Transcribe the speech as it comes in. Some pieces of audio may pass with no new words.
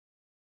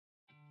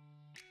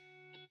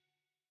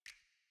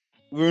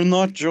we're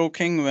not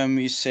joking when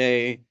we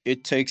say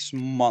it takes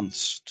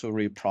months to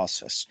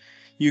reprocess.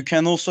 You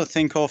can also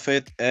think of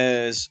it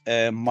as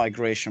a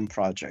migration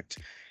project.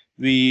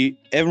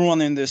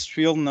 Everyone in this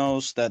field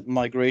knows that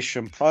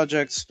migration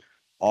projects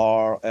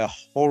are a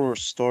horror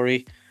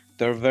story.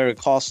 They're very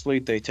costly.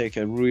 They take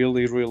a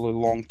really, really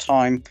long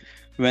time.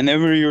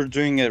 Whenever you're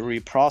doing a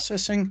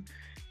reprocessing,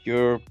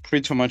 you're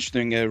pretty much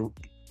doing a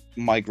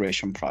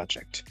migration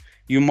project.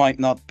 You might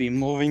not be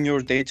moving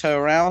your data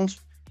around,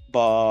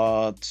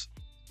 but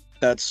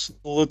that's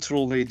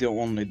literally the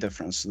only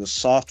difference. The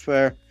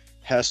software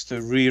has to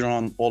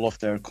rerun all of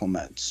their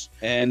commands.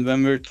 And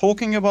when we're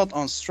talking about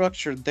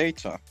unstructured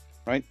data,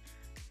 right,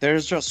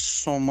 there's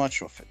just so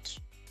much of it.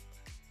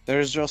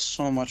 There's just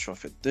so much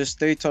of it. This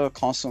data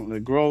constantly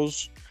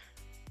grows.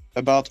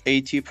 About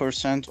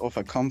 80% of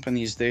a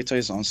company's data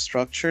is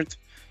unstructured.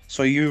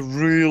 So you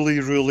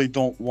really, really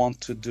don't want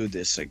to do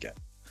this again.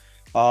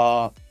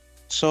 Uh,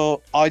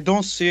 so I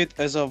don't see it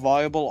as a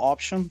viable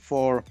option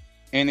for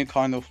any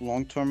kind of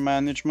long-term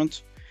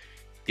management.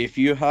 If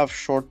you have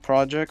short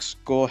projects,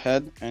 go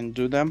ahead and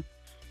do them.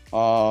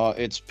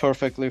 It's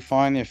perfectly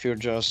fine if you're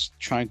just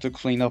trying to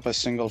clean up a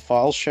single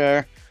file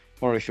share,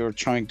 or if you're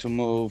trying to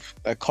move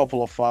a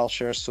couple of file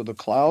shares to the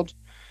cloud.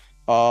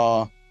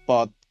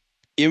 But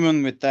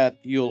even with that,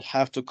 you'll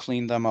have to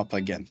clean them up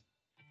again.